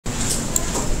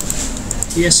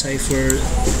Yes, hi for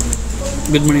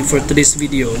good morning. For today's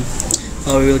video,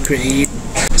 we will create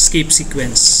escape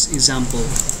sequence example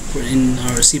for in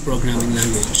our C programming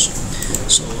language.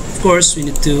 So of course we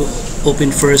need to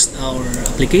open first our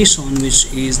application,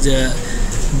 which is the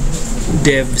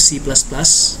dev C++.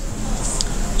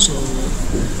 So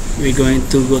we're going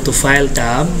to go to File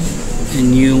tab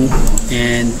and New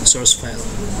and Source File.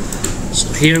 So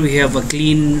here we have a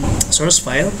clean source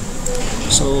file.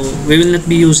 So we will not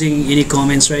be using any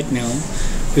comments right now.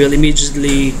 We will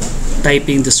immediately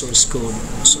typing the source code.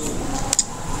 So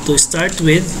to start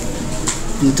with,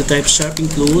 you need to type sharp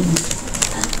include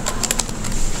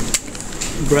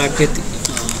bracket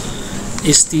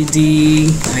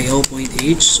stdio.h.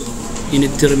 So you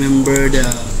need to remember the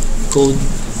code,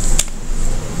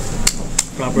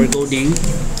 proper coding,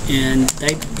 and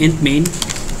type int main,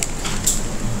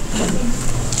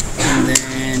 and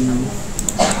then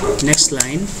next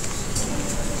line.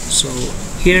 So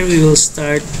here we will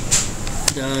start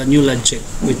the new logic,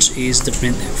 which is the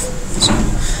printf. So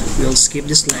we'll skip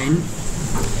this line,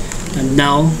 and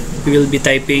now we will be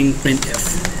typing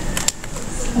printf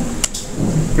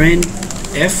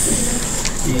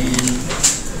and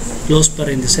close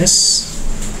parentheses,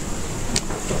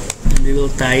 and we will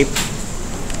type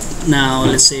now,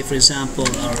 let's say for example,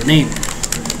 our name,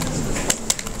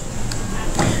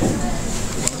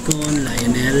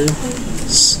 Lionel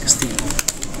Castillo.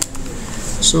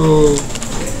 So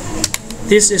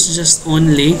this is just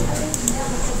only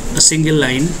a single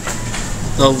line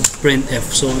of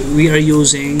printf. So we are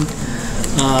using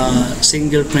a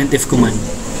single printf command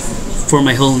for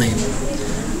my whole name.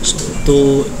 So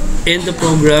to end the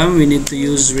program, we need to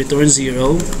use return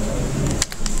 0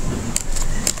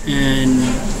 and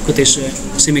quotation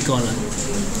semicolon.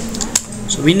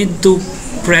 So we need to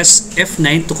press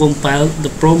F9 to compile the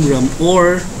program,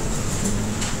 or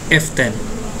F10.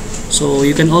 So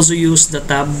you can also use the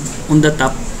tab on the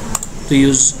top to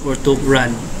use or to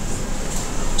run.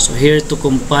 So here to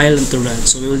compile and to run.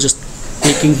 So we will just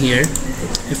clicking here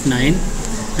F9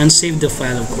 and save the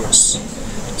file, of course.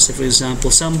 So for example,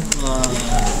 some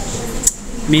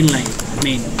main.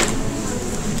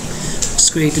 Let's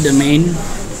create the main.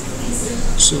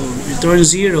 So return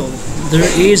 0. There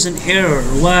is an error.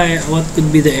 Why? What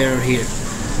could be the error here?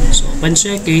 So upon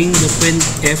checking, the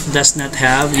printf does not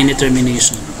have any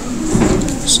termination.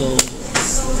 So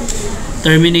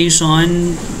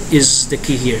termination is the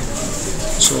key here.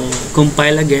 So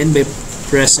compile again by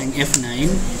pressing F9,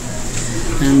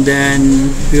 and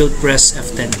then we will press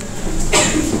F10.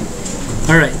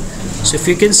 Alright, so if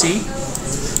you can see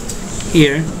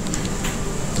here,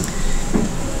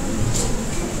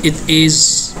 it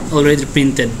is already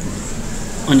printed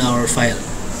on our file.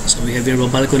 So we have here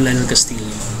Balcon Lionel Castillo.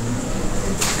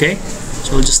 Okay,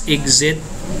 so we'll just exit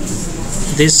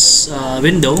this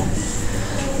window,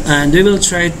 and we will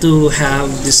try to have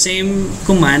the same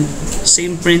command,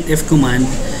 same printf command,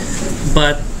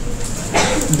 but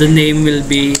the name will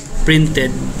be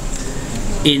printed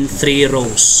in 3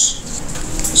 rows.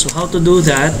 So how to do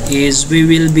that is we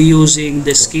will be using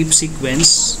the escape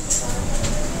sequence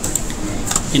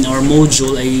in our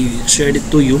module. I shared it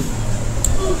to you.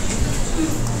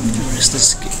 Where's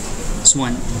this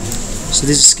one? So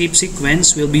this escape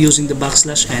sequence, we'll be using the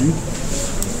 \n.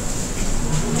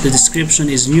 The description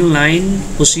is new line,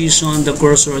 position the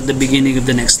cursor at the beginning of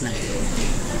the next line.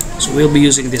 So we'll be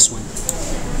using this one.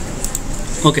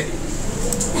 Okay.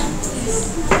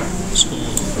 So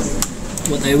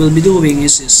what I will be doing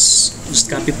is just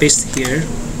copy paste here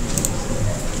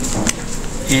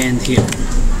and here.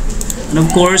 And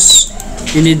of course,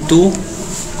 you need to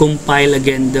compile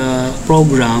again the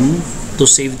program to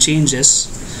save changes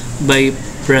by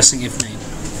pressing F9.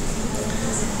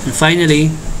 And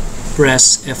finally,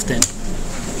 press F10.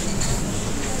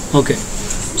 Okay,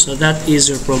 so that is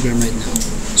your program right now.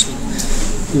 So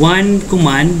one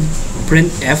command,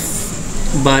 printf,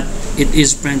 but it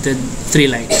is printed 3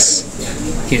 lines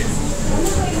here.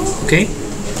 Okay,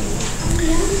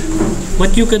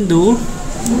 what you can do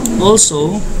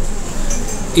also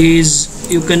is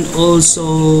you can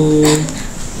also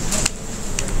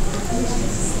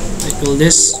title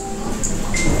this.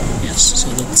 Yes, so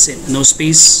that's it. No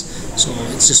space. So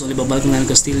it's just only Balcon Lionel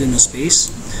Castillo, no space.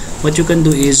 What you can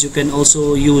do is you can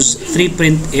also use 3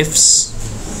 printfs,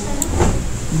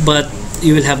 but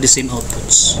you will have the same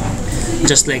outputs,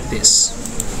 just like this.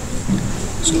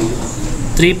 So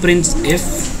 3 printf,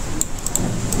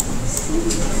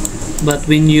 but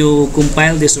when you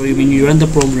compile this or when you run the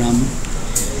program,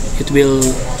 it will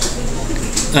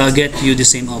get you the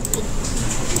same output.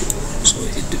 So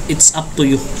it's up to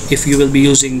you if you will be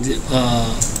using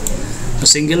a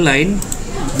single line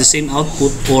the same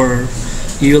output, or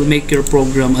you will make your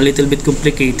program a little bit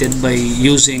complicated by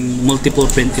using multiple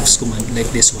printfs command like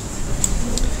this one.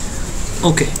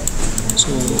 Okay, so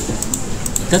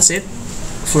that's it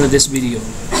for this video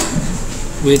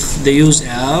with the use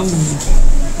of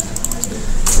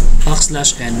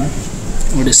 \n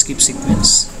or the skip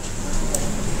sequence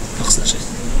 \n.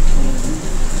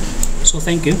 So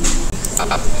thank you.